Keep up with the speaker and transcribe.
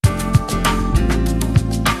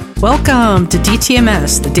Welcome to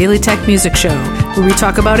DTMS, the Daily Tech Music Show, where we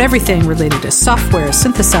talk about everything related to software,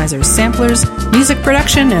 synthesizers, samplers, music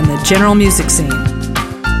production, and the general music scene.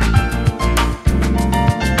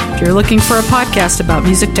 If you're looking for a podcast about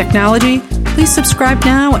music technology, please subscribe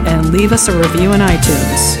now and leave us a review in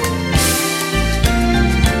iTunes.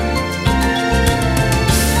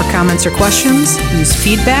 For comments or questions, use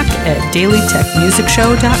feedback at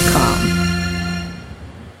dailytechmusicshow.com.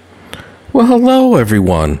 Well, hello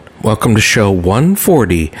everyone. Welcome to show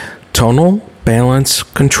 140, Tonal Balance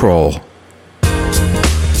Control.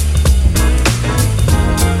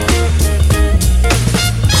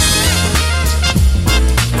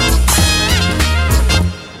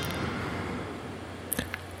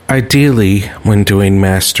 Ideally, when doing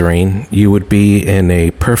mastering, you would be in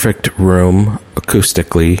a perfect room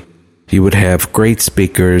acoustically. You would have great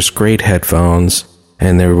speakers, great headphones,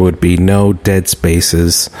 and there would be no dead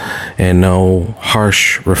spaces and no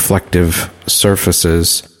harsh reflective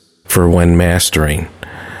surfaces for when mastering.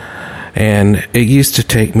 And it used to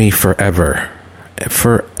take me forever,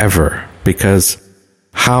 because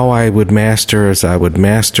how I would master is I would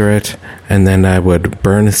master it, and then I would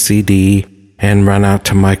burn a CD and run out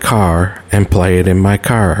to my car and play it in my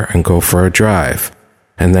car and go for a drive.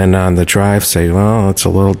 And then on the drive say, well, it's a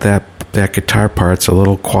little, that guitar part's a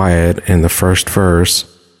little quiet in the first verse,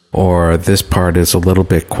 or this part is a little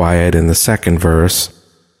bit quiet in the second verse,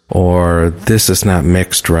 or this is not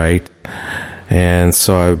mixed right. And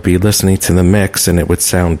so I would be listening to the mix and it would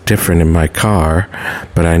sound different in my car,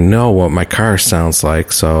 but I know what my car sounds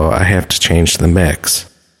like, so I have to change the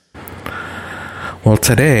mix. Well,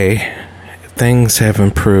 today, things have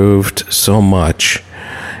improved so much,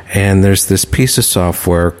 and there's this piece of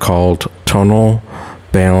software called Tonal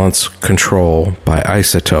Balance Control by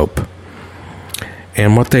iZotope.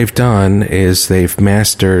 And what they've done is they've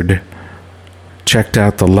checked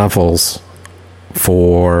out the levels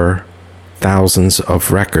for thousands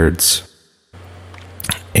of records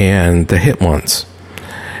and the hit ones,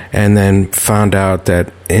 and then found out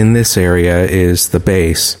that in this area is the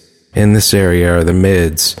bass, in this area are the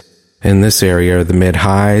mids, in this area are the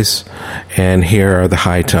mid-highs, and here are the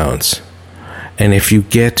high tones. And if you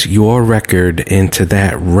get your record into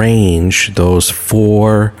that range, those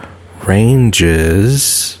four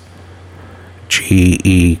ranges, G,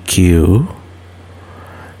 E, Q,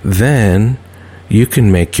 then you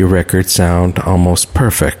can make your record sound almost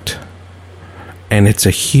perfect. And it's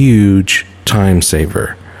a huge time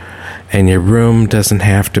saver. And your room doesn't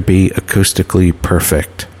have to be acoustically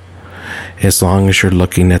perfect, as long as you're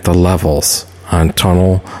looking at the levels on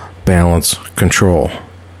Tonal Balance Control.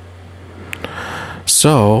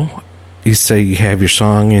 So, you say you have your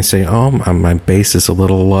song and you say, oh, my bass is a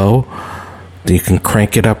little low. You can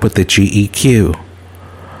crank it up with the GEQ.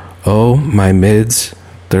 Oh, my mids,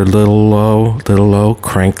 they're a little low,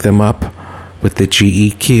 crank them up with the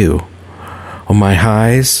GEQ. Oh, my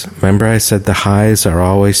highs, remember I said the highs are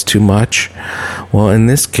always too much? Well, in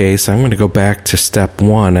this case, I'm going to go back to step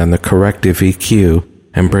 1 on the corrective EQ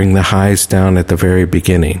and bring the highs down at the very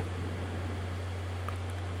beginning.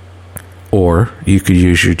 Or you could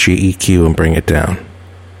use your GEQ and bring it down.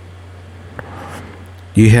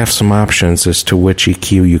 You have some options as to which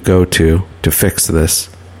EQ you go to fix this.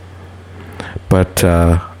 But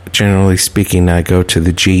generally speaking, I go to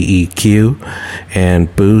the GEQ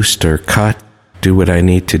and boost or cut, do what I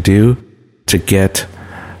need to do to get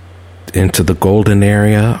into the golden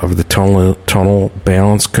area of the tonal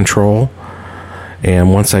balance control.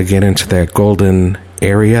 And once I get into that golden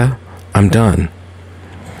area, I'm done.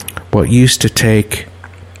 What used to take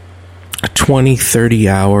 20, 30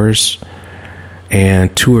 hours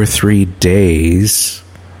and 2 or 3 days,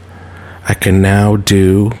 I can now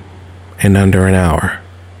do in under an hour.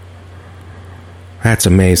 That's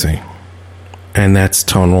amazing. And that's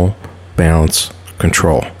Tonal Balance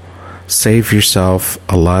Control. Save yourself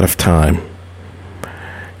a lot of time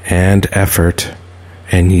and effort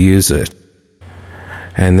and use it.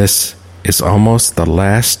 And this is almost the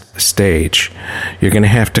last stage. You're going to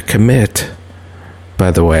have to commit,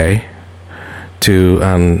 by the way, to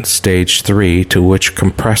on stage 3 to which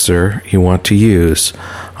compressor you want to use,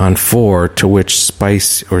 on 4 to which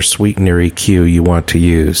spice or sweetener EQ you want to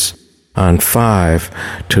use, on 5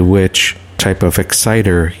 to which type of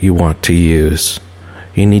exciter you want to use.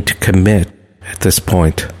 You need to commit at this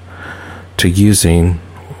point to using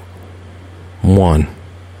one,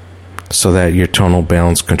 so that your tonal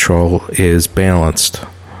balance control is balanced.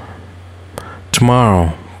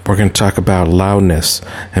 Tomorrow, we're going to talk about loudness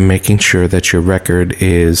and making sure that your record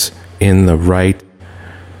is in the right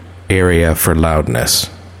area for loudness.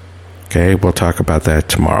 Okay, we'll talk about that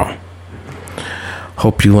tomorrow.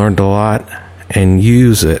 Hope you learned a lot and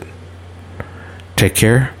use it. Take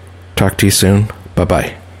care. Talk to you soon.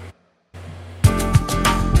 Bye-bye.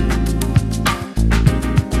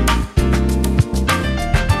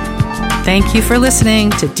 Thank you for listening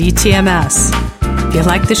to DTMS. If you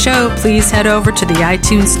like the show, please head over to the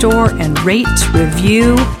iTunes Store and rate,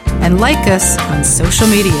 review, and like us on social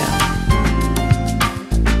media.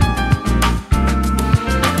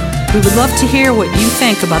 We would love to hear what you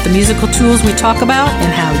think about the musical tools we talk about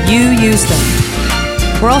and how you use them.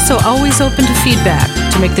 We're also always open to feedback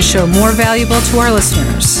to make the show more valuable to our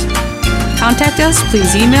listeners. Contact us,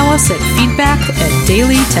 please email us at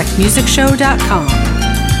feedback@dailytechmusicshow.com.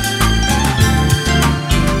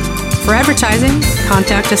 For advertising,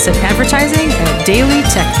 contact us at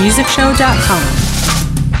advertising@dailytechmusicshow.com.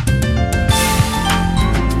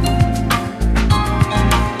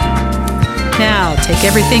 Now, take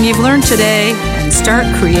everything you've learned today and start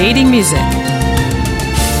creating music.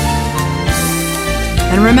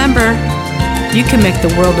 And remember, you can make the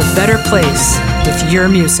world a better place with your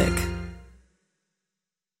music.